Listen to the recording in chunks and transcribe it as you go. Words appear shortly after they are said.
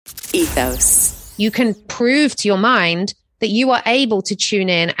ethos. You can prove to your mind that you are able to tune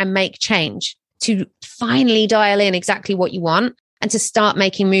in and make change, to finally dial in exactly what you want and to start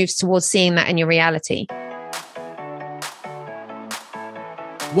making moves towards seeing that in your reality.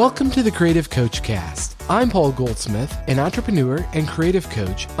 Welcome to the Creative Coach Cast. I'm Paul Goldsmith, an entrepreneur and creative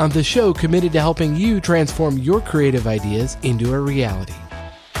coach on the show committed to helping you transform your creative ideas into a reality.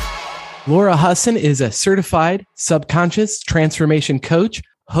 Laura Husson is a certified subconscious transformation coach,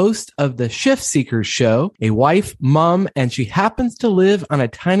 host of the Shift Seekers Show, a wife, mom, and she happens to live on a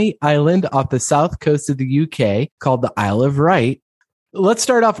tiny island off the south coast of the UK called the Isle of Wight. Let's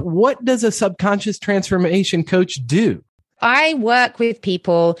start off. What does a subconscious transformation coach do? I work with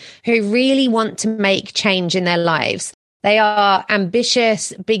people who really want to make change in their lives. They are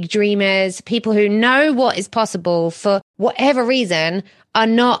ambitious, big dreamers, people who know what is possible for whatever reason are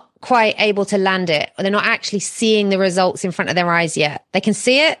not quite able to land it, or they're not actually seeing the results in front of their eyes yet. They can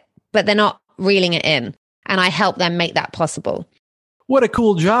see it, but they're not reeling it in. And I help them make that possible. What a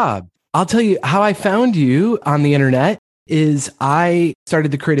cool job. I'll tell you how I found you on the internet is I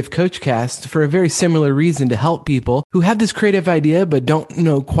started the Creative Coach Cast for a very similar reason, to help people who have this creative idea but don't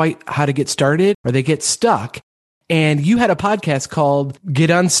know quite how to get started, or they get stuck. And you had a podcast called Get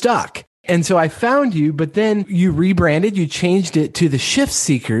Unstuck. And so I found you, but then you rebranded, you changed it to the Shift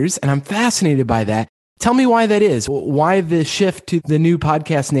Seekers, and I'm fascinated by that. Tell me why that is. Why the shift to the new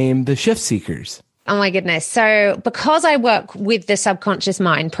podcast name, the Shift Seekers? Oh my goodness. So because I work with the subconscious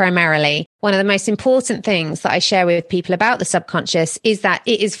mind primarily, one of the most important things that I share with people about the subconscious is that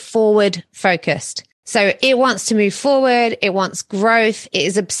it is forward focused. So it wants to move forward. It wants growth. It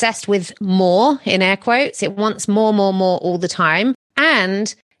is obsessed with more, in air quotes. It wants more all the time.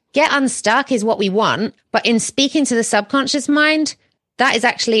 And get unstuck is what we want. But in speaking to the subconscious mind, that is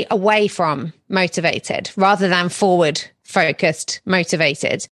actually away from motivated rather than forward focused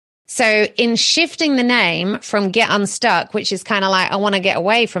motivated. So in shifting the name from Get Unstuck, which is kind of like, I want to get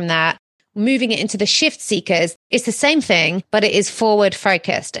away from that, moving it into the Shift Seekers, it's the same thing, but it is forward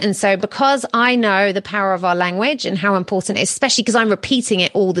focused. And so because I know the power of our language and how important it is, especially because I'm repeating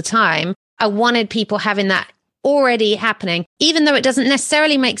it all the time, I wanted people having that already happening, even though it doesn't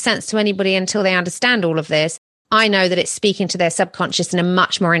necessarily make sense to anybody until they understand all of this. I know that it's speaking to their subconscious in a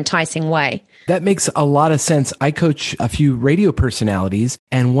much more enticing way. That makes a lot of sense. I coach a few radio personalities,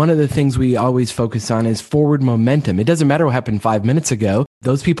 and one of the things we always focus on is forward momentum. It doesn't matter what happened 5 minutes ago.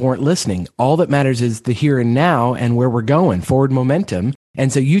 Those people weren't listening. All that matters is the here and now and where we're going, forward momentum.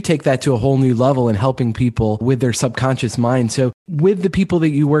 And so you take that to a whole new level in helping people with their subconscious mind. So with the people that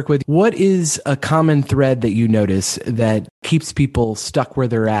you work with, what is a common thread that you notice that keeps people stuck where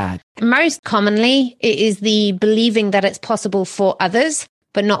they're at? Most commonly, it is the believing that it's possible for others,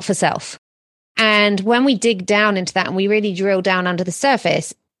 but not for self. And when we dig down into that and we really drill down under the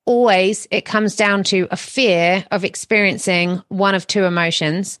surface, always it comes down to a fear of experiencing one of two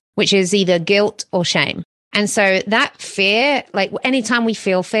emotions, which is either guilt or shame. And so that fear, like anytime we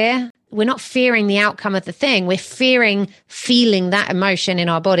feel fear, we're not fearing the outcome of the thing. We're fearing feeling that emotion in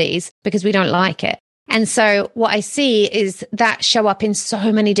our bodies because we don't like it. And so what I see is that show up in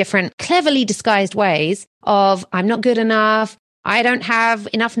so many different cleverly disguised ways of I'm not good enough. I don't have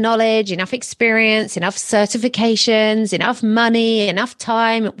enough knowledge, enough experience, enough certifications, enough money, enough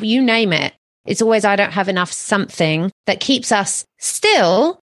time, you name it. It's always I don't have enough something that keeps us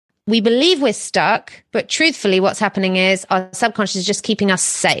still. We believe we're stuck, but truthfully, what's happening is our subconscious is just keeping us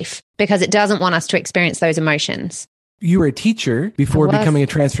safe because it doesn't want us to experience those emotions. You were a teacher before becoming a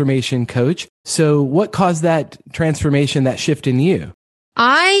transformation coach. So what caused that transformation, that shift in you?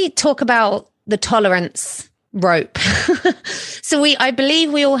 I talk about the tolerance rope. So I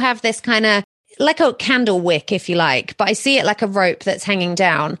believe we all have this kind of like a candle wick, if you like, but I see it like a rope that's hanging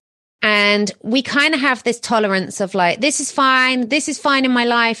down. And we kind of have this tolerance of like, this is fine in my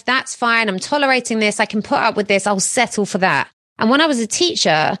life, that's fine, I'm tolerating this, I can put up with this, I'll settle for that. And when I was a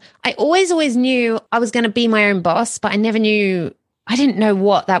teacher, I always knew I was going to be my own boss, but I didn't know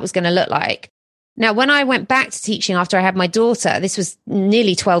what that was going to look like. Now, when I went back to teaching after I had my daughter, this was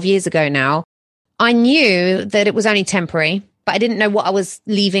nearly 12 years ago now, I knew that it was only temporary, but I didn't know what I was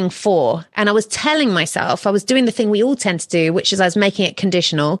leaving for. And I was telling myself, I was doing the thing we all tend to do, which is I was making it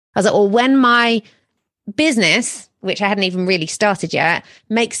conditional. I was like, well, when my business, which I hadn't even really started yet,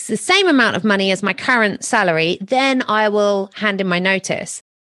 makes the same amount of money as my current salary, then I will hand in my notice.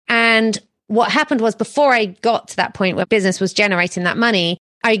 And what happened was before I got to that point where business was generating that money,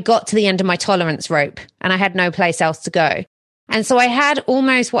 I got to the end of my tolerance rope and I had no place else to go. And so I had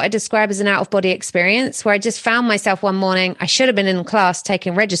almost what I describe as an out-of-body experience where I just found myself one morning, I should have been in class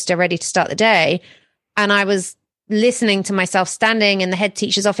taking register, ready to start the day. And I was listening to myself standing in the head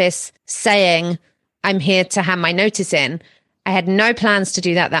teacher's office saying, I'm here to hand my notice in. I had no plans to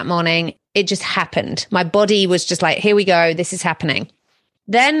do that morning. It just happened. My body was just like, here we go. This is happening.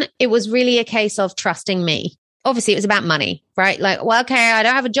 Then it was really a case of trusting me. Obviously, it was about money, right? Like, well, okay, I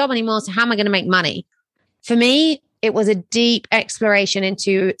don't have a job anymore. So how am I going to make money? For me, it was a deep exploration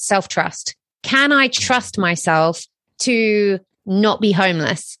into self-trust. Can I trust myself to not be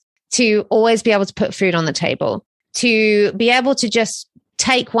homeless, to always be able to put food on the table, to be able to just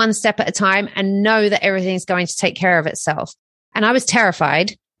take one step at a time and know that everything's going to take care of itself? And I was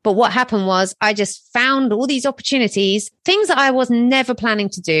terrified. But what happened was I just found all these opportunities, things that I was never planning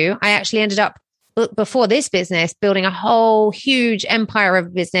to do. I actually ended up, before this business, building a whole huge empire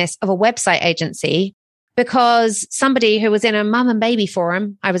of business of a website agency, because somebody who was in a mum and baby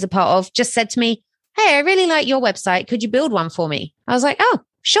forum I was a part of just said to me, hey, I really like your website. Could you build one for me? I was like, oh,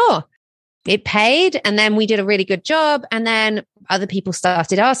 sure. It paid. And then we did a really good job. And then other people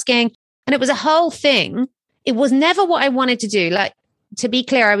started asking. And it was a whole thing. It was never what I wanted to do. Like, to be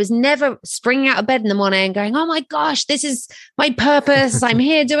clear, I was never springing out of bed in the morning and going, oh my gosh, this is my purpose. I'm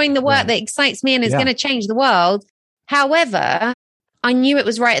here doing the work that excites me and is going to change the world. However, I knew it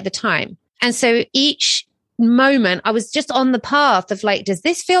was right at the time. And so each moment I was just on the path of like, does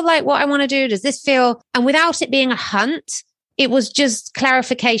this feel like what I want to do? Does this feel, and without it being a hunt, it was just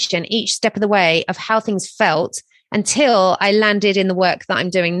clarification each step of the way of how things felt until I landed in the work that I'm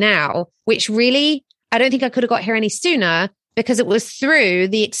doing now, which really, I don't think I could have got here any sooner, because it was through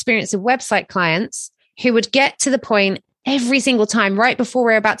the experience of website clients who would get to the point every single time right before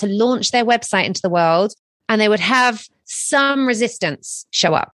we're about to launch their website into the world, and they would have some resistance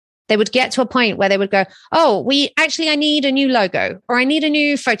show up. They would get to a point where they would go, oh, I need a new logo, or I need a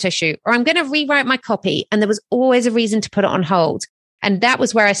new photo shoot, or I'm going to rewrite my copy. And there was always a reason to put it on hold. And that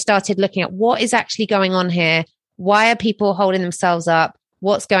was where I started looking at what is actually going on here. Why are people holding themselves up?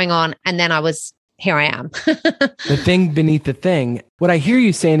 What's going on? And then here I am. The thing beneath the thing. What I hear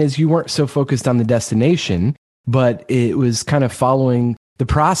you saying is you weren't so focused on the destination, but it was kind of following the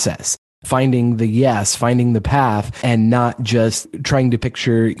process, finding the path, and not just trying to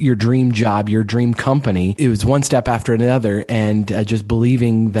picture your dream job, your dream company. It was one step after another, and just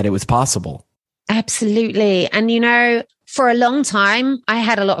believing that it was possible. Absolutely. And, for a long time, I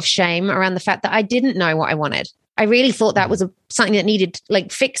had a lot of shame around the fact that I didn't know what I wanted. I really thought that was something that needed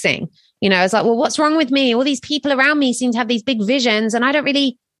like fixing. I was like, well, what's wrong with me? All these people around me seem to have these big visions, and I don't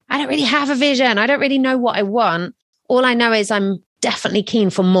really have a vision. I don't really know what I want. All I know is I'm definitely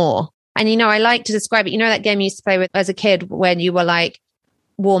keen for more. And, I like to describe it. That game you used to play with as a kid when you were like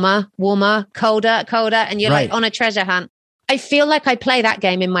warmer, colder, and you're like on a treasure hunt. I feel like I play that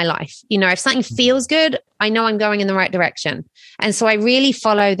game in my life. If something feels good, I know I'm going in the right direction. And so I really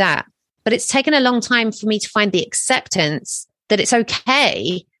follow that. But it's taken a long time for me to find the acceptance that it's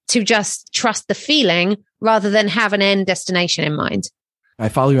okay to just trust the feeling rather than have an end destination in mind. I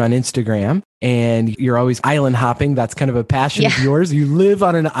follow you on Instagram, and you're always island hopping. That's kind of a passion of yours. You live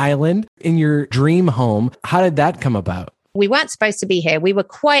on an island in your dream home. How did that come about? We weren't supposed to be here. We were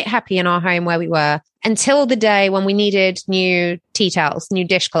quite happy in our home where we were until the day when we needed new tea towels, new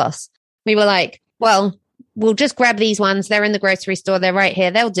dishcloths. We were like, well, we'll just grab these ones. They're in the grocery store. They're right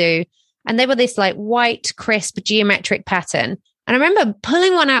here. They'll do. And they were this like white, crisp, geometric pattern. And I remember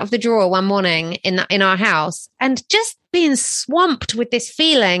pulling one out of the drawer one morning in our house and just being swamped with this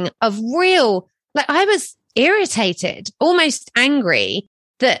feeling of real, like I was irritated, almost angry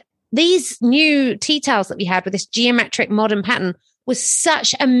that these new tea towels that we had with this geometric modern pattern was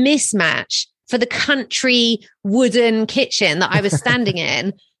such a mismatch for the country wooden kitchen that I was standing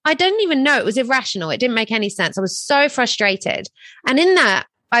in. I didn't even know. It was irrational. It didn't make any sense. I was so frustrated. And in that,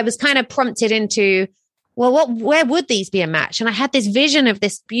 I was kind of prompted into, well, where would these be a match? And I had this vision of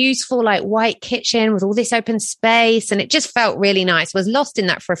this beautiful, like white kitchen with all this open space. And it just felt really nice. I was lost in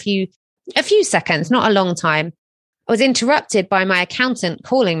that for a few seconds, not a long time. I was interrupted by my accountant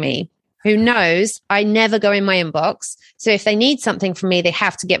calling me, who knows I never go in my inbox. So if they need something from me, they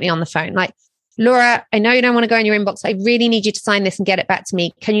have to get me on the phone. Like, Laura, I know you don't want to go in your inbox. I really need you to sign this and get it back to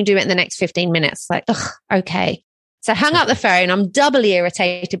me. Can you do it in the next 15 minutes? Like, okay. So I hung up the phone. I'm doubly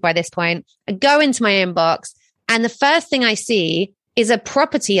irritated by this point. I go into my inbox, and the first thing I see is a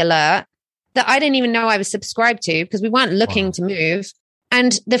property alert that I didn't even know I was subscribed to because we weren't looking to move.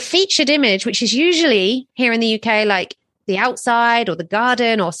 And the featured image, which is usually here in the UK, like the outside or the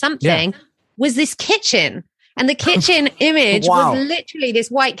garden or something, was this kitchen. And the kitchen image was literally this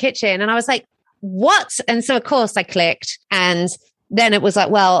white kitchen. And I was like, what? And so, of course, I clicked. And then it was like,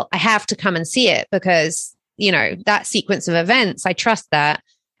 well, I have to come and see it because, that sequence of events, I trust that.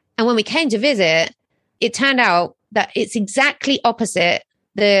 And when we came to visit, it turned out that it's exactly opposite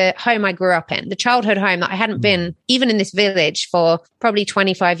the home I grew up in, the childhood home that I hadn't been even in this village for probably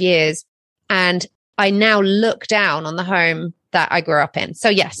 25 years. And I now look down on the home that I grew up in. So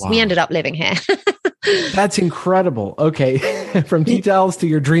yes, we ended up living here. That's incredible. Okay. From tea towels to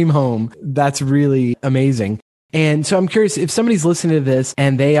your dream home. That's really amazing. And so I'm curious, if somebody's listening to this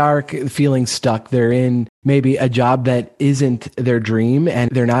and they are feeling stuck, they're in maybe a job that isn't their dream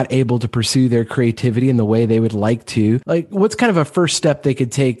and they're not able to pursue their creativity in the way they would like to, like what's kind of a first step they could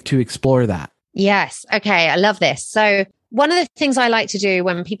take to explore that? Yes. Okay. I love this. So one of the things I like to do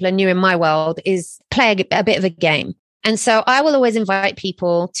when people are new in my world is play a bit of a game. And so I will always invite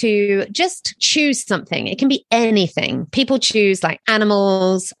people to just choose something. It can be anything. People choose like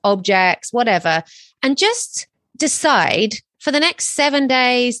animals, objects, whatever, and just decide for the next 7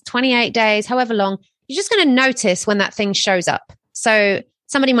 days, 28 days, however long, you're just going to notice when that thing shows up. So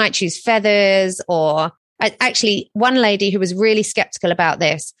somebody might choose feathers, or actually one lady who was really skeptical about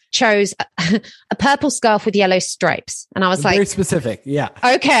this chose a purple scarf with yellow stripes. And I was like, very specific. Yeah.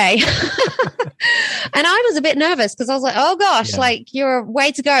 Okay. And I was a bit nervous because I was like, oh gosh, like you're a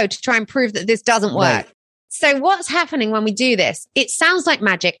way to go to try and prove that this doesn't work. Right. So what's happening when we do this? It sounds like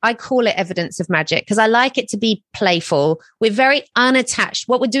magic. I call it evidence of magic because I like it to be playful. We're very unattached.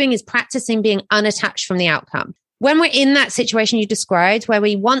 What we're doing is practicing being unattached from the outcome. When we're in that situation you described, where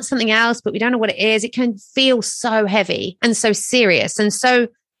we want something else, but we don't know what it is, it can feel so heavy and so serious and so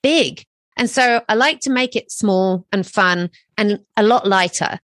big. And so I like to make it small and fun and a lot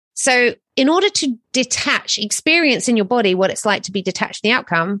lighter. So in order to detach, experience in your body what it's like to be detached from the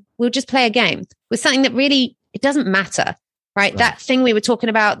outcome, we'll just play a game with something that really, it doesn't matter, right? That thing we were talking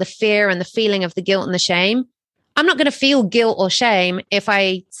about, the fear and the feeling of the guilt and the shame. I'm not going to feel guilt or shame if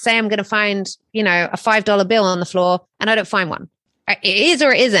I say I'm going to find, a $5 bill on the floor and I don't find one. It is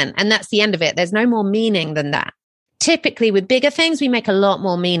or it isn't. And that's the end of it. There's no more meaning than that. Typically with bigger things, we make a lot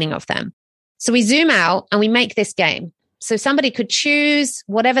more meaning of them. So we zoom out and we make this game. So somebody could choose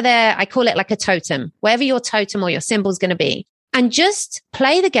whatever I call it like a totem, wherever your totem or your symbol is going to be, and just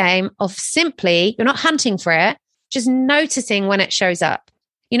play the game of simply, you're not hunting for it, just noticing when it shows up.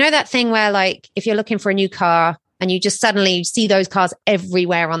 You know that thing where like, if you're looking for a new car and you just suddenly see those cars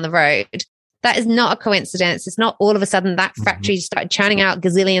everywhere on the road, that is not a coincidence. It's not all of a sudden that factory started churning out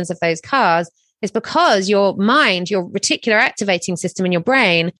gazillions of those cars. It's because your mind, your reticular activating system in your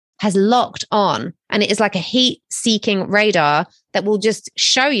brain has locked on, and it is like a heat seeking radar that will just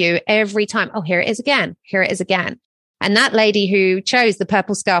show you every time. Oh, here it is again. Here it is again. And that lady who chose the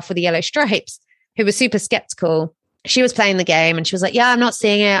purple scarf with the yellow stripes, who was super skeptical, she was playing the game and she was like, yeah, I'm not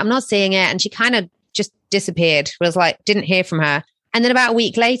seeing it. I'm not seeing it. And she kind of just disappeared, was like, didn't hear from her. And then about a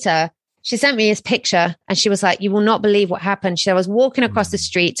week later, she sent me this picture and she was like, you will not believe what happened. She said, I was walking across the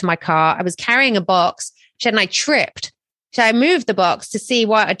street to my car. I was carrying a box. She said, and I tripped. So I moved the box to see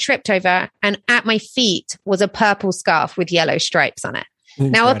what I tripped over. And at my feet was a purple scarf with yellow stripes on it.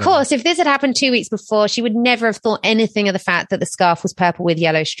 Incredible. Now, of course, if this had happened 2 weeks before, she would never have thought anything of the fact that the scarf was purple with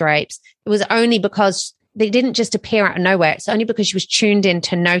yellow stripes. It was only because they didn't just appear out of nowhere. It's only because she was tuned in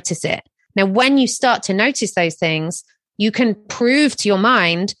to notice it. Now, when you start to notice those things, you can prove to your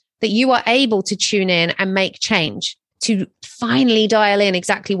mind that you are able to tune in and make change, to finally dial in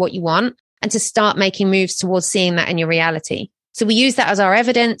exactly what you want and to start making moves towards seeing that in your reality. So we use that as our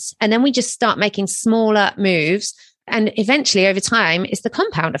evidence, and then we just start making smaller moves. And eventually over time, it's the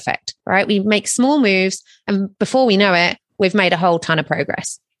compound effect, right? We make small moves, and before we know it, we've made a whole ton of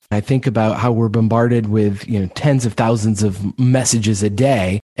progress. I think about how we're bombarded with, tens of thousands of messages a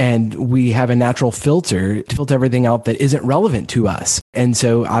day, and we have a natural filter to filter everything out that isn't relevant to us. And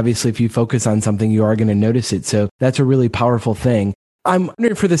so obviously if you focus on something, you are going to notice it. So that's a really powerful thing. I'm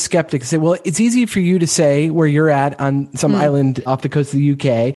wondering for the skeptic to say, well, it's easy for you to say where you're at on some island off the coast of the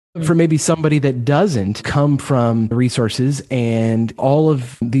UK. For maybe somebody that doesn't come from resources and all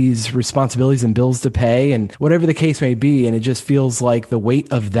of these responsibilities and bills to pay and whatever the case may be, and it just feels like the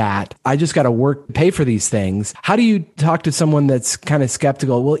weight of that, I just got to work, pay for these things. How do you talk to someone that's kind of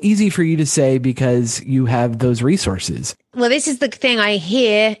skeptical? Well, easy for you to say because you have those resources. Well, this is the thing I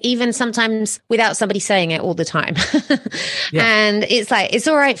hear, even sometimes without somebody saying it all the time. Yeah. And it's like, it's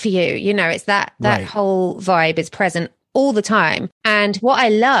all right for you. It's that right. Whole vibe is present all the time. And what I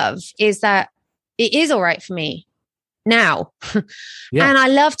love is that it is all right for me now. Yeah. And I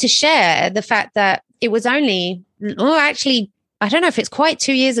love to share the fact that it was only, actually, I don't know if it's quite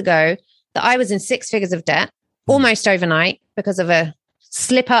 2 years ago that I was in 6 figures of debt almost overnight because of a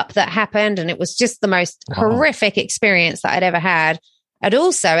slip up that happened. And it was just the most horrific experience that I'd ever had. And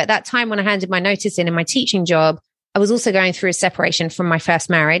also at that time when I handed my notice in my teaching job, I was also going through a separation from my first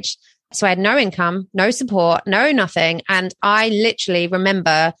marriage. So I had no income, no support, no nothing. And I literally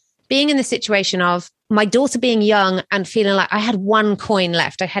remember being in the situation of my daughter being young and feeling like I had one coin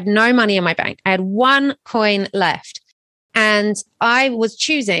left. I had no money in my bank. I had one coin left. And I was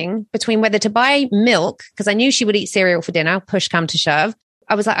choosing between whether to buy milk, because I knew she would eat cereal for dinner, push come to shove.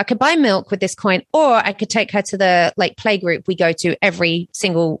 I was like, I could buy milk with this coin, or I could take her to the play group we go to every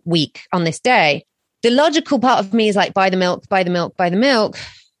single week on this day. The logical part of me is like, buy the milk, buy the milk, buy the milk.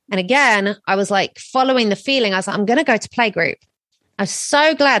 And again, I was like following the feeling. I was like, I'm going to go to play group. I was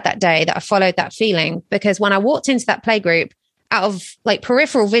so glad that day that I followed that feeling, because when I walked into that play group, out of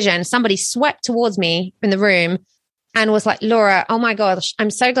peripheral vision, somebody swept towards me in the room and was like, Laura, oh my gosh, I'm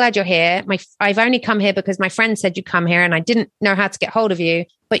so glad you're here. I've only come here because my friend said you come here and I didn't know how to get hold of you,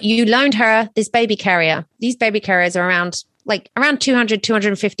 but you loaned her this baby carrier. These baby carriers are around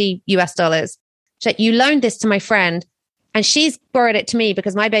 $250 US. So you loaned this to my friend and she's borrowed it to me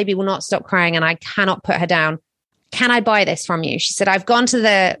because my baby will not stop crying and I cannot put her down. Can I buy this from you? She said, I've gone to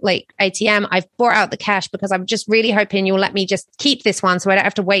the ATM. I've brought out the cash because I'm just really hoping you'll let me just keep this one so I don't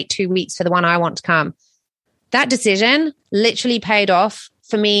have to wait 2 weeks for the one I want to come. That decision literally paid off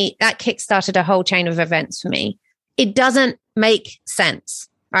for me. That kickstarted a whole chain of events for me. It doesn't make sense,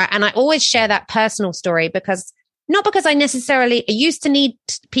 right? And I always share that personal story because I used to need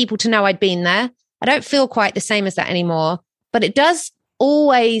people to know I'd been there. I don't feel quite the same as that anymore, but it does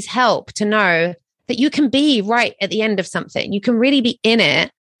always help to know that you can be right at the end of something. You can really be in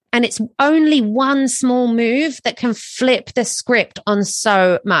it. And it's only one small move that can flip the script on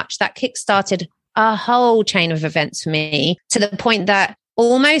so much. That kickstarted a whole chain of events for me, to the point that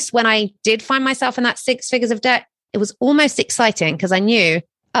almost when I did find myself in that 6 figures of debt, it was almost exciting because I knew,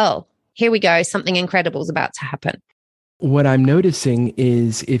 oh, here we go. Something incredible is about to happen. What I'm noticing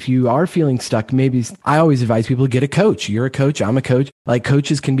is if you are feeling stuck, maybe I always advise people to get a coach. You're a coach. I'm a coach.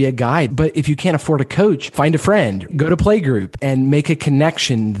 Coaches can be a guide. But if you can't afford a coach, find a friend, go to Playgroup and make a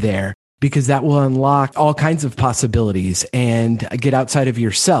connection there, because that will unlock all kinds of possibilities and get outside of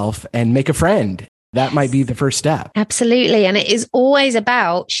yourself and make a friend. That might be the first step. Absolutely. And it is always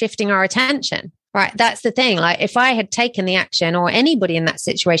about shifting our attention. Right. That's the thing. If I had taken the action, or anybody in that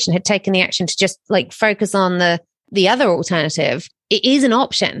situation had taken the action to just focus on the other alternative, it is an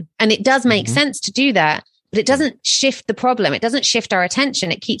option. And it does make sense to do that, but it doesn't shift the problem. It doesn't shift our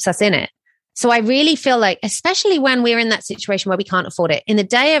attention. It keeps us in it. So I really feel like, especially when we're in that situation where we can't afford it, in the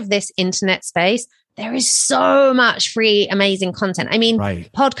day of this internet space, there is so much free, amazing content. I mean,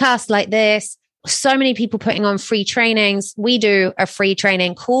 podcasts like this, so many people putting on free trainings. We do a free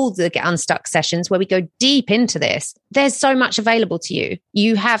training called the Get Unstuck Sessions where we go deep into this. There's so much available to you.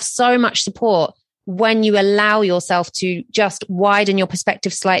 You have so much support when you allow yourself to just widen your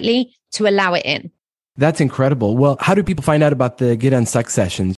perspective slightly to allow it in. That's incredible. Well, how do people find out about the Get Unstuck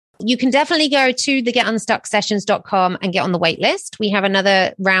Sessions? You can definitely go to thegetunstucksessions.com and get on the wait list. We have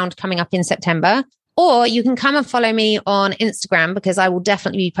another round coming up in September. Or you can come and follow me on Instagram, because I will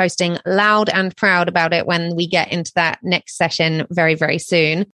definitely be posting loud and proud about it when we get into that next session very, very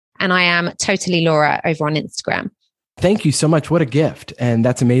soon. And I am Totally Laura over on Instagram. Thank you so much. What a gift. And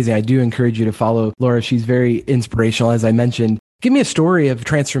that's amazing. I do encourage you to follow Laura. She's very inspirational, as I mentioned. Give me a story of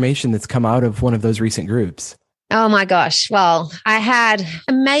transformation that's come out of one of those recent groups. Oh my gosh. Well, I had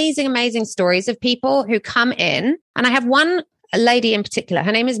amazing, amazing stories of people who come in. And I have one lady in particular.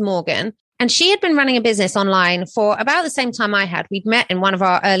 Her name is Morgan. And she had been running a business online for about the same time I had. We'd met in one of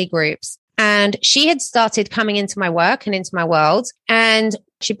our early groups. And she had started coming into my work and into my world. And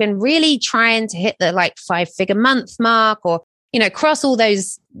she'd been really trying to hit the 5-figure month mark, or, cross all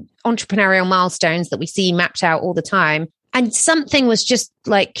those entrepreneurial milestones that we see mapped out all the time. And something was just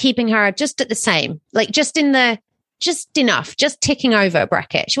keeping her just at the same, just enough, just ticking over a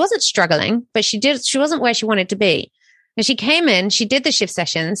bracket. She wasn't struggling, but she wasn't where she wanted to be. And she came in, she did the shift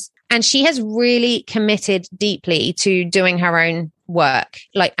sessions, and she has really committed deeply to doing her own work,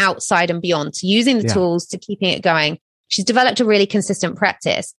 outside and beyond, to using the tools, to keeping it going. She's developed a really consistent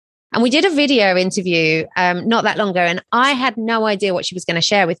practice. And we did a video interview not that long ago, and I had no idea what she was going to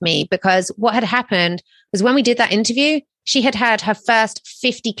share with me, because what had happened was when we did that interview, she had had her first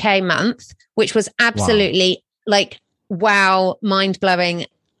 50K month, which was absolutely wow, mind-blowing,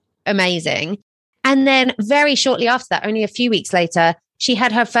 amazing. And then very shortly after that, only a few weeks later, she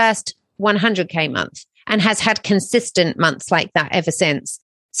had her first 100K month and has had consistent months like that ever since.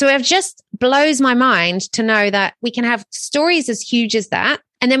 So it just blows my mind to know that we can have stories as huge as that.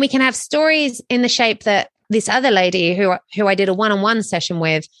 And then we can have stories in the shape that this other lady who I did a one-on-one session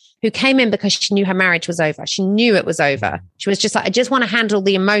with, who came in because she knew her marriage was over. She knew it was over. She was just I just want to handle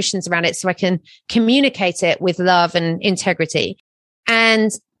the emotions around it so I can communicate it with love and integrity.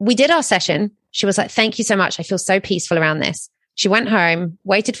 And we did our session. She was like, thank you so much. I feel so peaceful around this. She went home,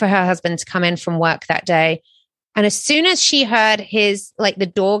 waited for her husband to come in from work that day. And as soon as she heard his, like the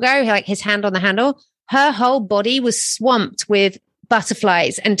door go, like his hand on the handle, her whole body was swamped with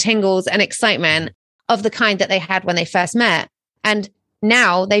butterflies and tingles and excitement of the kind that they had when they first met. And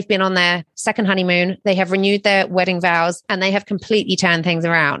now they've been on their second honeymoon. They have renewed their wedding vows and they have completely turned things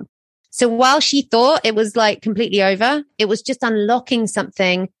around. So while she thought it was like completely over, it was just unlocking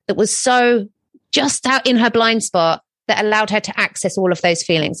something that was so just out in her blind spot that allowed her to access all of those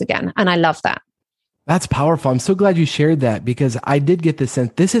feelings again. And I love that. That's powerful. I'm so glad you shared that because I did get the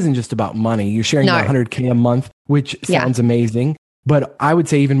sense this isn't just about money. You're sharing about $100K a month, which sounds amazing. But I would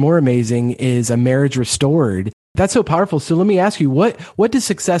say even more amazing is a marriage restored. That's so powerful. So let me ask you, what does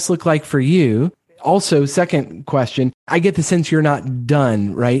success look like for you? Also, second question, I get the sense you're not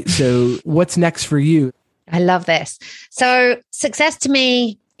done, right? So what's next for you? I love this. So success to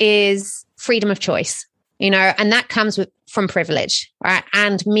me is freedom of choice, and that comes from privilege, right?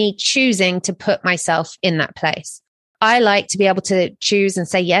 And me choosing to put myself in that place. I like to be able to choose and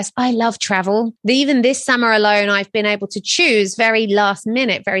say, yes, I love travel. Even this summer alone, I've been able to choose very last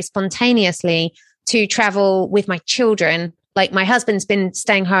minute, very spontaneously to travel with my children. Like my husband's been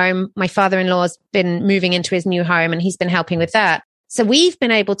staying home. My father-in-law's been moving into his new home and he's been helping with that. So we've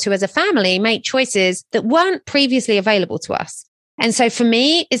been able to, as a family, make choices that weren't previously available to us. And so for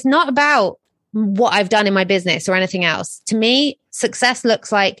me, it's not about what I've done in my business or anything else. To me, success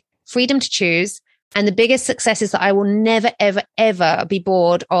looks like freedom to choose. And the biggest successes that I will never, ever, ever be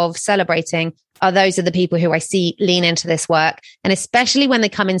bored of celebrating are those of the people who I see lean into this work. And especially when they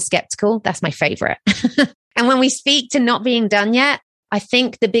come in skeptical, that's my favorite. And when we speak to not being done yet, I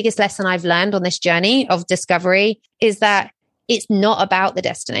think the biggest lesson I've learned on this journey of discovery is that it's not about the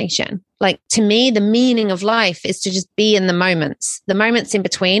destination. Like to me, the meaning of life is to just be in the moments. The moments in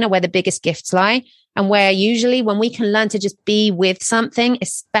between are where the biggest gifts lie. And where usually when we can learn to just be with something,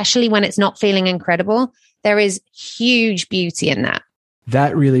 especially when it's not feeling incredible, there is huge beauty in that.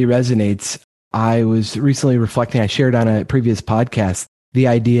 That really resonates. I was recently reflecting, I shared on a previous podcast, the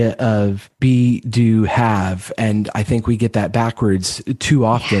idea of be, do, have. And I think we get that backwards too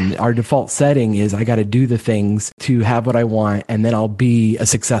often. Our default setting is I got to do the things to have what I want, and then I'll be a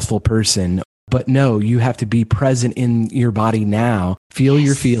successful person. But no, you have to be present in your body now, feel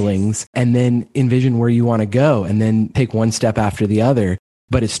your feelings, and then envision where you want to go, and then take one step after the other.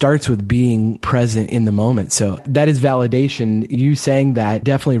 But it starts with being present in the moment. So that is validation. You saying that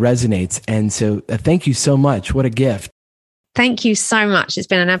definitely resonates. And so thank you so much. What a gift. Thank you so much. It's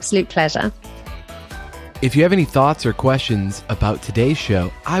been an absolute pleasure. If you have any thoughts or questions about today's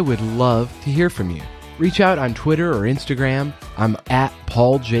show, I would love to hear from you. Reach out on Twitter or Instagram. I'm at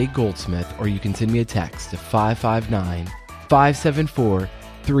Paul J. Goldsmith, or you can send me a text to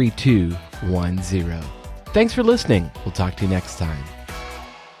 559-574-3210. Thanks for listening. We'll talk to you next time.